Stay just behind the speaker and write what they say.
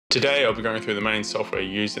Today I'll be going through the main software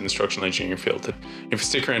used in the structural engineering field. If you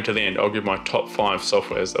stick around to the end, I'll give my top 5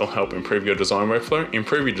 softwares that will help improve your design workflow,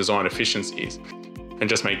 improve your design efficiencies, and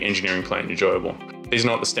just make engineering planning enjoyable. These are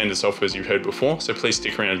not the standard softwares you've heard before, so please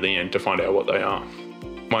stick around to the end to find out what they are.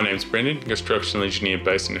 My name's Brendan, a structural engineer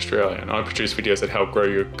based in Australia, and I produce videos that help grow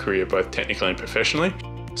your career both technically and professionally.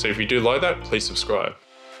 So if you do like that, please subscribe.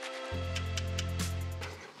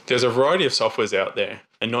 There's a variety of softwares out there,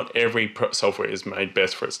 and not every software is made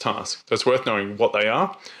best for its task. So it's worth knowing what they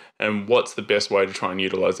are and what's the best way to try and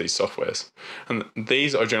utilize these softwares. And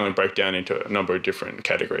these I generally break down into a number of different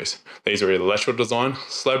categories. These are either lateral design,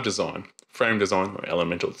 slab design, frame design, or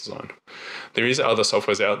elemental design. There is other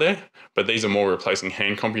softwares out there, but these are more replacing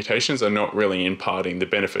hand computations and not really imparting the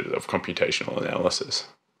benefit of computational analysis.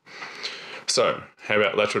 So, how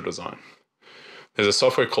about lateral design? There's a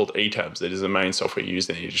software called ETABS that is the main software used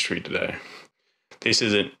in the industry today. This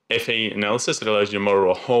is an FE analysis that allows you to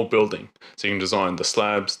model a whole building, so you can design the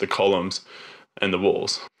slabs, the columns, and the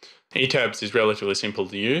walls. ETABS is relatively simple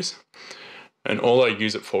to use, and all I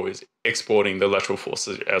use it for is exporting the lateral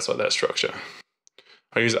forces outside that structure.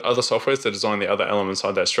 I use other softwares to design the other elements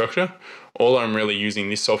inside that structure. All I'm really using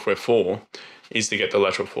this software for is to get the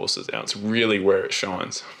lateral forces out. It's really where it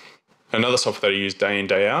shines. Another software that I use day in,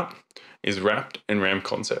 day out is Wrapped and RAM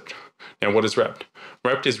Concept. Now, what is Wrapped?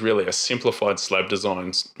 Wrapped is really a simplified slab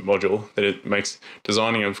design module that it makes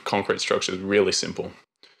designing of concrete structures really simple.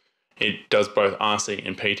 It does both RC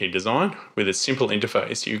and PT design. With its simple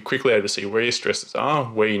interface, you're quickly able to see where your stresses are,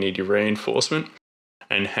 where you need your reinforcement,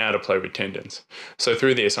 and how to play with tendons. So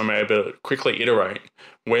through this, I'm able to quickly iterate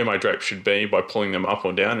where my drape should be by pulling them up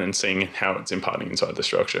or down and seeing how it's imparting inside the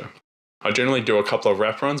structure. I generally do a couple of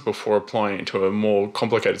wrap runs before applying it to a more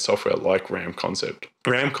complicated software like RAM Concept.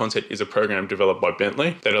 RAM Concept is a program developed by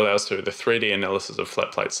Bentley that allows for the 3D analysis of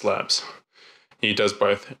flat plate slabs. It does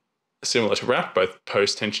both, similar to Wrap, both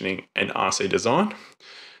post-tensioning and RC design,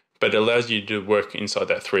 but it allows you to work inside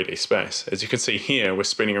that 3D space. As you can see here, we're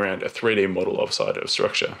spinning around a 3D model of side of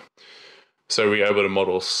structure. So we're able to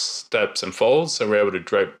model steps and folds, so we're able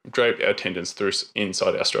to drape our tendons through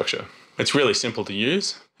inside our structure. It's really simple to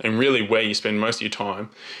use, and really where you spend most of your time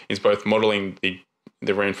is both modeling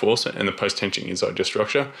the reinforcement and the post-tensioning inside your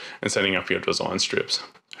structure and setting up your design strips.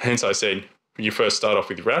 Hence I said you first start off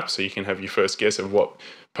with Wrap so you can have your first guess of what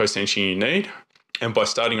post-tensioning you need. And by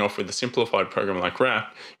starting off with a simplified program like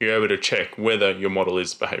Wrap, you're able to check whether your model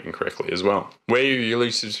is behaving correctly as well. Where you're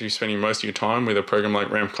really spending most of your time with a program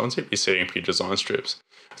like RAM Concept is setting up your design strips.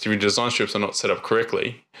 So if your design strips are not set up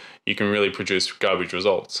correctly, you can really produce garbage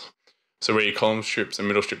results. So where your column strips and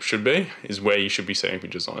middle strips should be is where you should be setting up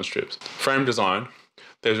your design strips. Frame design,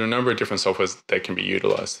 there's a number of different softwares that can be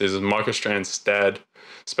utilized. There's MicroStrand, STAAD,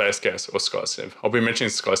 SpaceGas, or SkyCiv. I'll be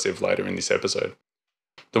mentioning SkyCiv later in this episode.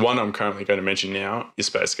 The one I'm currently going to mention now is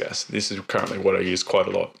SpaceGas. This is currently what I use quite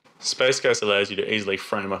a lot. SpaceGas allows you to easily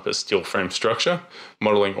frame up a steel frame structure,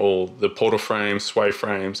 modeling all the portal frames, sway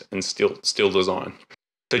frames, and steel design.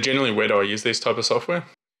 So generally, where do I use this type of software?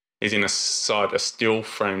 Is inside a steel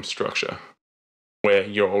frame structure, where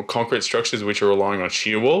your concrete structures which are relying on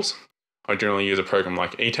shear walls. I generally use a program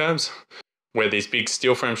like ETABS, where these big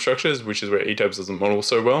steel frame structures, which is where ETABS doesn't model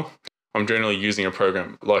so well, I'm generally using a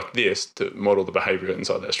program like this to model the behavior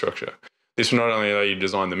inside that structure. This will not only allow you to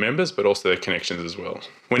design the members, but also the connections as well.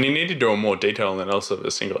 When you need to do a more detailed analysis of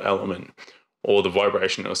a single element, or the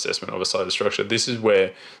vibrational assessment of a side of structure, this is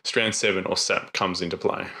where Strand 7 or SAP comes into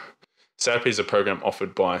play. SAP is a program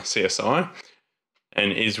offered by CSI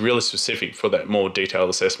and is really specific for that more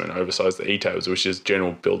detailed assessment oversized the ETABS, which is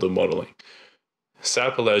general builder modeling.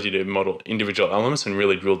 SAP allows you to model individual elements and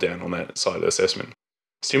really drill down on that side of the assessment.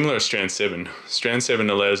 Similar to Strand 7, Strand 7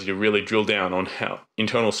 allows you to really drill down on how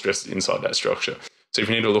internal stress is inside that structure. So if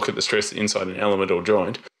you need to look at the stress inside an element or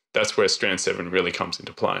joint, that's where Strand 7 really comes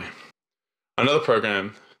into play. Another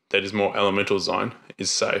program that is more elemental design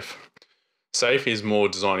is SAFE. SAFE is more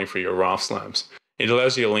designing for your raft slabs. It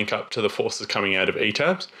allows you to link up to the forces coming out of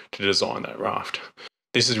ETABS to design that raft.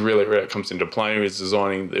 This is really where it comes into play, is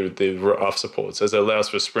designing the raft supports, as it allows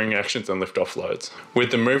for spring actions and lift-off loads.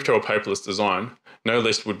 With the move to a paperless design, no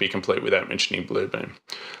list would be complete without mentioning Bluebeam.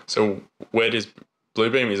 So where does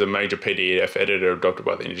Bluebeam is a major PDF editor adopted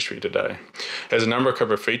by the industry today. It has a number of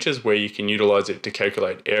cover features where you can utilize it to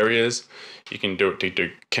calculate areas, you can do it to do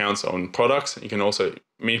counts on products, you can also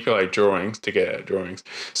manipulate drawings to get out drawings.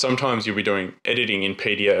 Sometimes you'll be doing editing in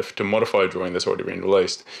PDF to modify a drawing that's already been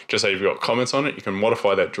released. Just say you've got comments on it, you can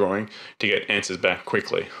modify that drawing to get answers back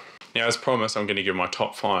quickly. Now, as promised, I'm going to give my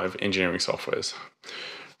top 5 engineering softwares.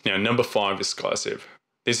 Now, number 5 is SkyCiv.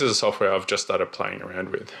 This is a software I've just started playing around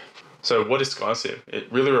with. So what is SkyCiv?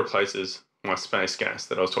 It really replaces my space gas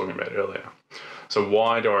that I was talking about earlier. So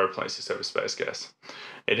why do I replace this over space gas?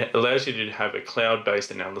 It allows you to have a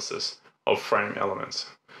cloud-based analysis of frame elements.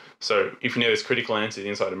 So if you know there's critical answers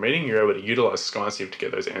inside a meeting, you're able to utilize SkyCiv to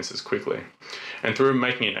get those answers quickly. And through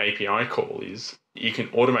making an API call you can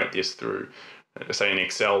automate this through, say, an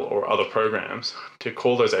Excel or other programs to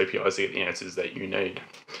call those APIs to get the answers that you need.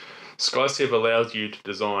 SkyCiv allows you to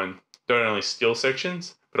design not only steel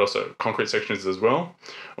sections, but also concrete sections as well.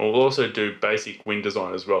 And we'll also do basic wind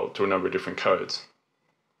design as well to a number of different codes.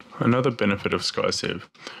 Another benefit of SkyCiv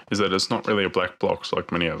is that it's not really a black box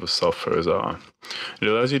like many other softwares are. It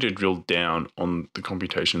allows you to drill down on the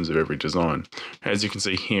computations of every design. As you can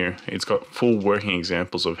see here, it's got full working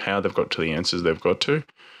examples of how they've got to the answers they've got to.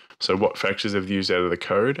 So what factors they've used out of the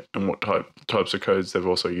code and what types of codes they've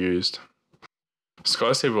also used.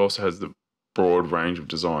 SkyCiv also has the broad range of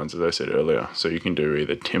designs, as I said earlier. So you can do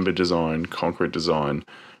either timber design, concrete design,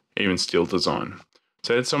 even steel design.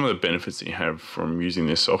 So that's some of the benefits that you have from using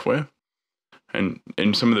this software. And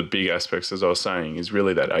some of the big aspects, as I was saying, is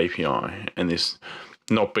really that API and this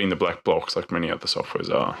not being the black box like many other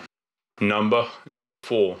softwares are. Number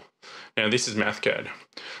 4. Now this is MathCAD.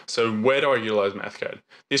 So where do I utilize MathCAD?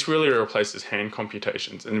 This really replaces hand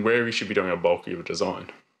computations and where you should be doing a bulk of your design.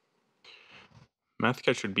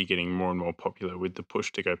 MathCAD should be getting more and more popular with the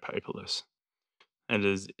push to go paperless. And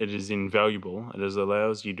it is invaluable. It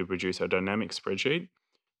allows you to produce a dynamic spreadsheet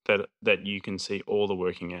that you can see all the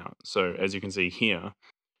working out. So as you can see here,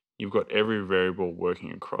 you've got every variable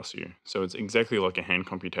working across you. So it's exactly like a hand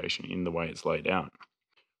computation in the way it's laid out.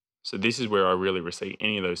 So this is where I really see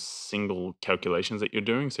any of those single calculations that you're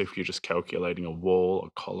doing. So if you're just calculating a wall,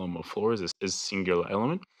 a column, or floor as a singular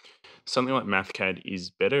element, something like MathCAD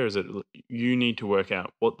is better, as you need to work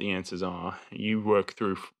out what the answers are. You work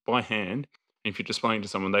through by hand. If you're displaying to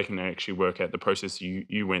someone, they can actually work out the process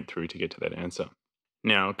you went through to get to that answer.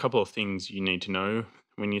 Now, a couple of things you need to know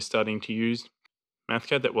when you're starting to use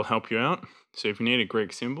MathCAD that will help you out. So if you need a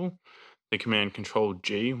Greek symbol, the command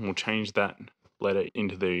Control-G will change that letter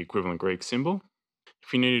into the equivalent Greek symbol.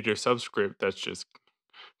 If you need to do a subscript, that's just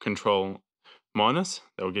Control- that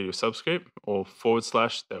will get you a subscript, or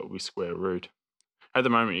 /, that will be square root. At the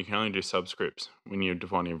moment, you can only do subscripts when you're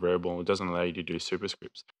defining a variable. It doesn't allow you to do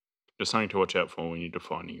superscripts. Just something to watch out for when you're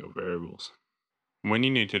defining your variables. When you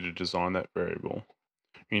need to design that variable,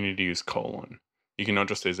 you need to use colon. You cannot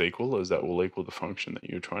just use equal, as that will equal the function that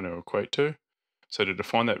you're trying to equate to. So to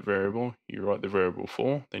define that variable, you write the variable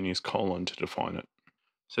for, then use colon to define it.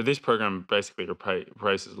 So this program basically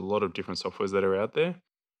replaces a lot of different softwares that are out there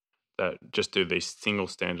that just do these single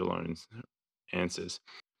standalone answers.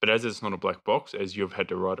 But as it's not a black box, as you've had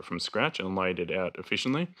to write it from scratch and laid it out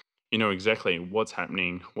efficiently, you know exactly what's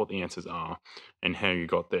happening, what the answers are, and how you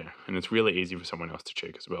got there. And it's really easy for someone else to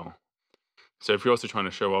check as well. So if you're also trying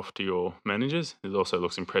to show off to your managers, it also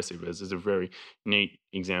looks impressive, as it's a very neat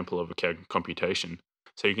example of a computation.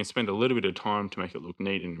 So you can spend a little bit of time to make it look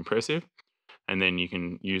neat and impressive, and then you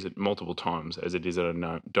can use it multiple times, as it is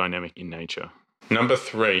dynamic in nature. Number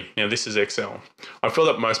 3, now this is Excel. I feel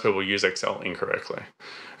that most people use Excel incorrectly,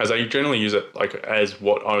 as I generally use it as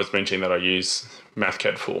what I was mentioning that I use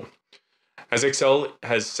MathCAD for. As Excel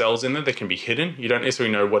has cells in there that can be hidden, you don't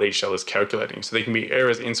necessarily know what each cell is calculating, so there can be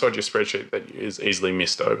errors inside your spreadsheet that is easily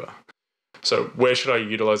missed over. So where should I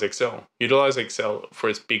utilize Excel? Utilize Excel for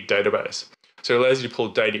its big database. So it allows you to pull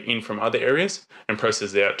data in from other areas and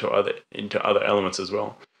process it out into other elements as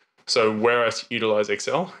well. So where I utilize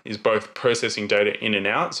Excel is both processing data in and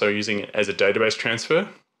out, so using it as a database transfer,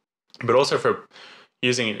 but also for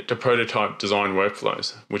using it to prototype design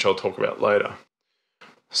workflows, which I'll talk about later.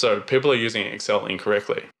 So people are using Excel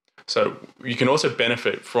incorrectly. So you can also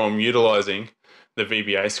benefit from utilizing the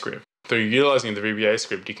VBA script. Through utilizing the VBA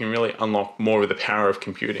script, you can really unlock more of the power of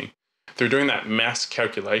computing. Through doing that mass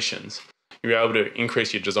calculations, you're able to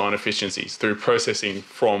increase your design efficiencies through processing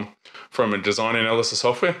from a design analysis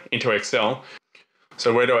software into Excel.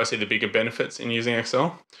 So where do I see the bigger benefits in using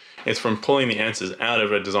Excel? It's from pulling the answers out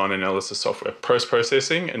of a design analysis software,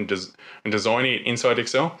 post-processing and designing it inside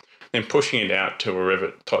Excel, then pushing it out to a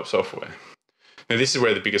Revit type software. Now this is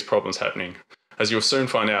where the biggest problem is happening. As you'll soon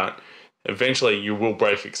find out, eventually you will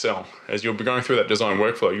break Excel. As you'll be going through that design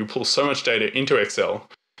workflow, you pull so much data into Excel,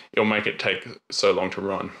 it'll make it take so long to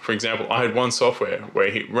run. For example, I had one software where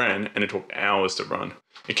it ran and it took hours to run.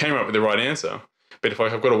 It came up with the right answer, but if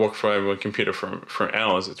I've got to walk through a computer for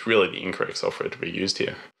hours, it's really the incorrect software to be used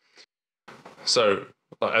here. So,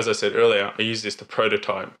 as I said earlier, I use this to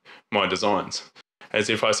prototype my designs. As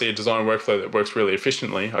if I see a design workflow that works really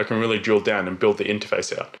efficiently, I can really drill down and build the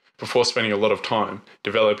interface out before spending a lot of time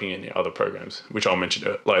developing any other programs, which I'll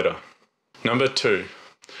mention later. Number 2.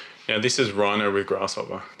 Now this is Rhino with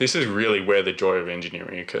Grasshopper. This is really where the joy of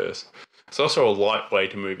engineering occurs. It's also a light way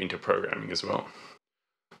to move into programming as well.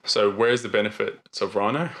 So where's the benefits of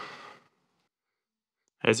Rhino?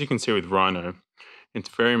 As you can see with Rhino, it's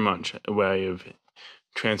very much a way of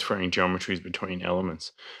transferring geometries between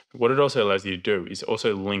elements. What it also allows you to do is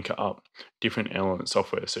also link up different element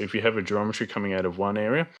software. So if you have a geometry coming out of one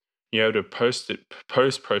area, you're able to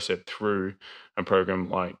post-process it through a program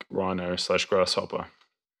like Rhino/Grasshopper.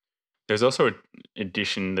 There's also an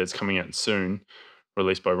edition that's coming out soon,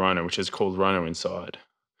 released by Rhino, which is called Rhino Inside.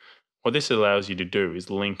 What this allows you to do is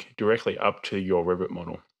link directly up to your Revit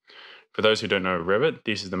model. For those who don't know Revit,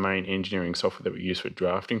 this is the main engineering software that we use for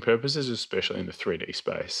drafting purposes, especially in the 3D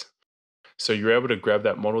space. So you're able to grab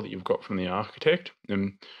that model that you've got from the architect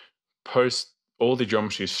and post all the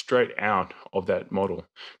geometries straight out of that model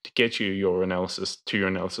to get you your analysis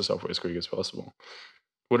software as quick as possible.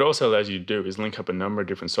 What it also allows you to do is link up a number of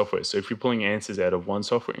different softwares. So if you're pulling answers out of one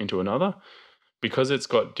software into another, because it's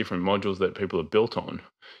got different modules that people have built on,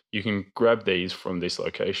 you can grab these from this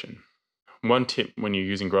location. One tip when you're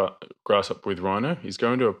using Grasshopper with Rhino is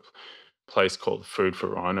going to a place called Food for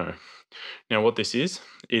Rhino. Now what this is,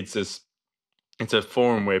 it's a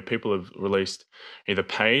forum where people have released either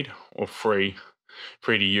paid or free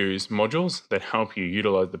to use modules that help you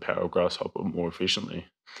utilize the power of Grasshopper more efficiently.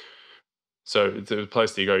 So it's a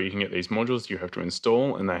place that you go, you can get these modules you have to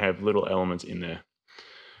install, and they have little elements in there.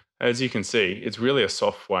 As you can see, it's really a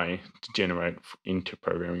soft way to generate into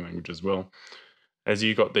programming language as well. As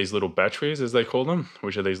you got these little batteries, as they call them,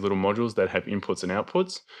 which are these little modules that have inputs and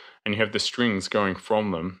outputs, and you have the strings going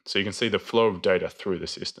from them, so you can see the flow of data through the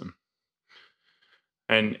system.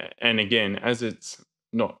 And again, as it's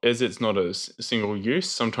not a single use,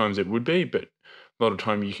 sometimes it would be, but a lot of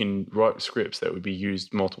time you can write scripts that would be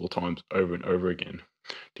used multiple times over and over again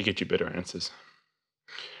to get you better answers.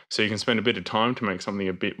 So you can spend a bit of time to make something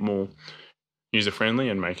a bit more user-friendly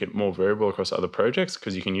and make it more variable across other projects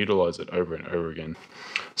because you can utilize it over and over again.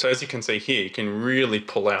 So as you can see here, you can really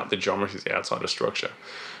pull out the geometries outside of structure,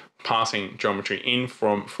 passing geometry in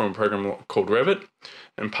from a program called Revit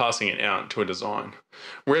and passing it out to a design.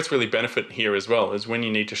 Where it's really benefit here as well is when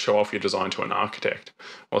you need to show off your design to an architect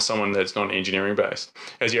or someone that's not engineering based,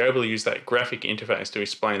 as you're able to use that graphic interface to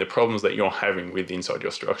explain the problems that you're having with inside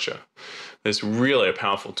your structure. It's really a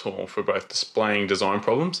powerful tool for both displaying design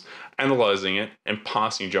problems, analyzing it, and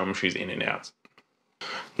passing geometries in and out.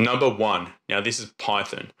 Number 1, now this is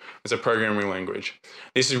Python. It's a programming language.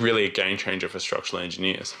 This is really a game changer for structural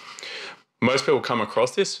engineers. Most people come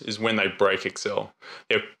across this is when they break Excel.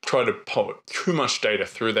 They've tried to put too much data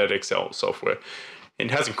through that Excel software. It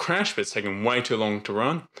hasn't crashed, but it's taken way too long to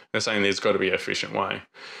run. They're saying there's got to be an efficient way.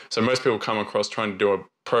 So most people come across trying to do a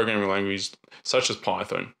programming language such as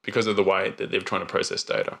Python because of the way that they're trying to process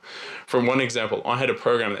data. For one example, I had a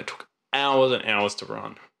program that took hours and hours to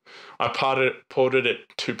run. I ported it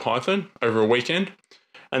to Python over a weekend,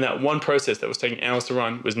 and that one process that was taking hours to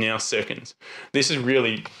run was now seconds. This is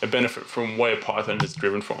really a benefit from where Python is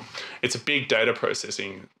driven from. It's a big data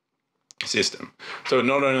processing system. So it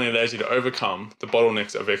not only allows you to overcome the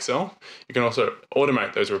bottlenecks of Excel, you can also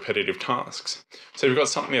automate those repetitive tasks. So if you've got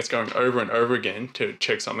something that's going over and over again to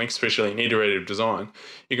check something, especially in iterative design,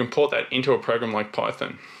 you can port that into a program like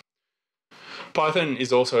Python. Python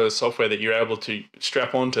is also a software that you're able to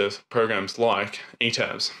strap onto programs like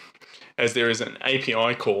eTabs, as there is an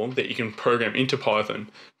API call that you can program into Python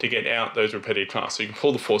to get out those repetitive tasks. So you can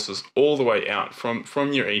pull the forces all the way out from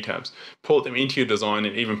your eTabs, port them into your design,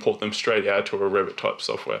 and even port them straight out to a Revit type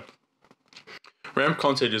software. Ramp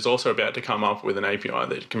Concert is also about to come up with an API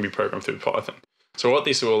that can be programmed through Python. So what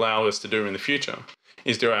this will allow us to do in the future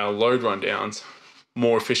is do our load rundowns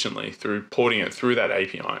more efficiently through porting it through that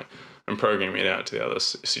API and programming it out to the other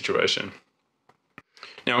situation.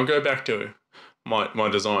 Now I'll go back to my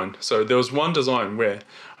design. So there was one design where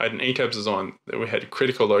I had an eTabs design that we had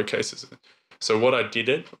critical load cases. So what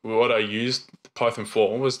I used Python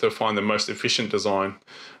for was to find the most efficient design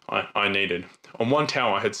I needed. On one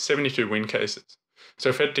tower, I had 72 wind cases. So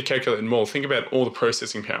if I had to calculate more, think about all the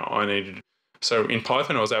processing power I needed. So in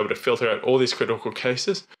Python, I was able to filter out all these critical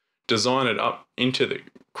cases, design it up into the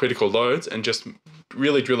critical loads, and just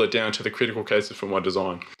really drill it down to the critical cases for my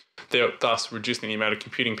design, thus reducing the amount of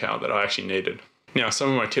computing power that I actually needed. Now, some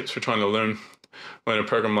of my tips for trying to learn a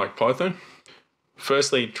program like Python.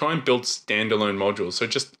 Firstly, try and build standalone modules. So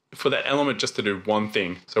just for that element just to do one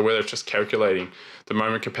thing. So whether it's just calculating the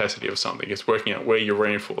moment capacity of something, it's working out where your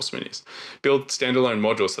reinforcement is. Build standalone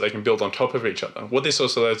modules so they can build on top of each other. What this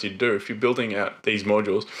also allows you to do, if you're building out these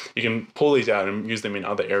modules, you can pull these out and use them in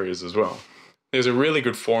other areas as well. There's a really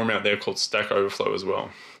good forum out there called Stack Overflow as well.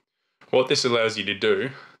 What this allows you to do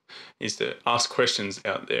is to ask questions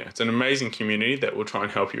out there. It's an amazing community that will try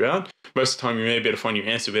and help you out. Most of the time you may be able to find your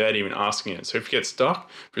answer without even asking it. So if you get stuck,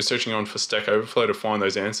 if you're searching on for Stack Overflow to find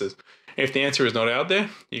those answers, if the answer is not out there,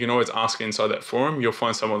 you can always ask inside that forum. You'll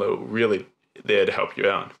find someone that will really there to help you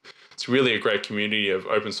out. It's really a great community of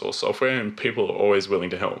open source software and people are always willing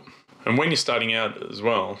to help. And when you're starting out as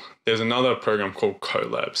well, there's another program called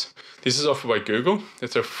Colabs. This is offered by Google.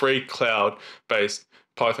 It's a free cloud-based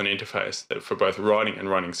Python interface that for both writing and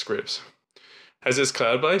running scripts. As it's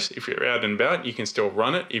cloud-based, if you're out and about, you can still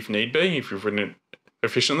run it if need be, if you've written it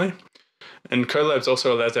efficiently. And Colabs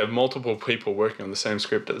also allows to have multiple people working on the same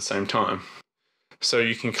script at the same time. So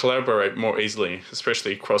you can collaborate more easily,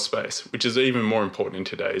 especially cross-space, which is even more important in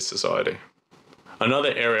today's society.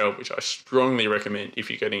 Another area which I strongly recommend if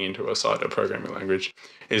you're getting into a side of programming language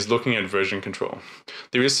is looking at version control.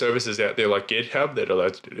 There is services out there like GitHub that allow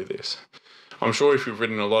you to do this. I'm sure if you've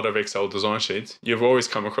written a lot of Excel design sheets, you've always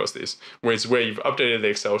come across this, where it's where you've updated the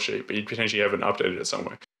Excel sheet, but you potentially haven't updated it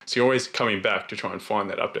somewhere. So you're always coming back to try and find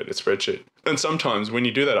that updated spreadsheet. And sometimes when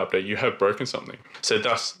you do that update, you have broken something. So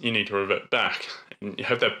thus, you need to revert back. And you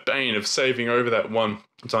have that bane of saving over that one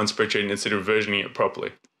design spreadsheet instead of versioning it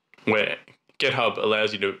properly, where GitHub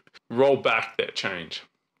allows you to roll back that change.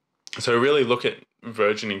 So really look at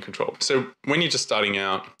versioning control. So when you're just starting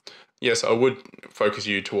out, yes, I would focus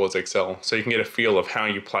you towards Excel so you can get a feel of how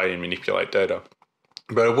you play and manipulate data.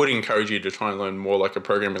 But I would encourage you to try and learn more like a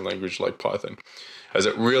programming language like Python, as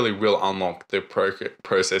it really will unlock the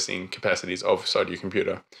processing capacities of inside your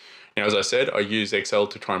computer. Now, as I said, I use Excel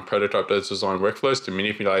to try and prototype those design workflows to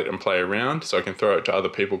manipulate and play around so I can throw it to other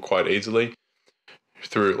people quite easily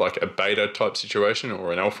through like a beta type situation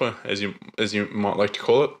or an alpha, as you might like to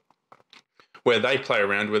call it, where they play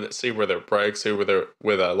around with it, see whether it breaks, see whether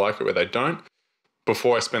I like it, whether they don't,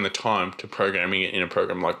 before I spend the time to programming it in a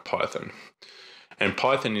program like Python. And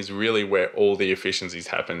Python is really where all the efficiencies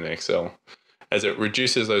happen in Excel. As it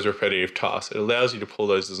reduces those repetitive tasks, it allows you to pull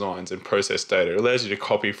those designs and process data. It allows you to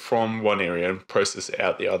copy from one area and process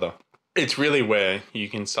out the other. It's really where you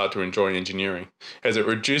can start to enjoy engineering. As it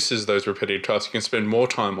reduces those repetitive tasks, you can spend more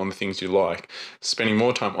time on the things you like, spending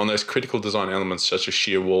more time on those critical design elements such as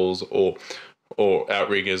shear walls or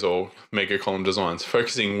outriggers or mega column designs,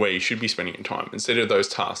 focusing where you should be spending your time instead of those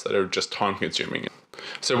tasks that are just time consuming.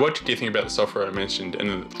 So what do you think about the software I mentioned in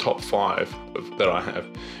the top 5 that I have?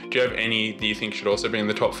 Do you have any that you think should also be in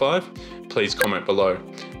the top 5? Please comment below.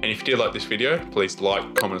 And if you did like this video, please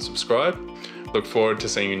like, comment, and subscribe. Look forward to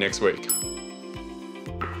seeing you next week.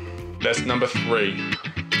 That's number 3.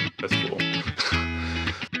 That's 4.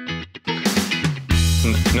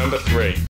 Number 3.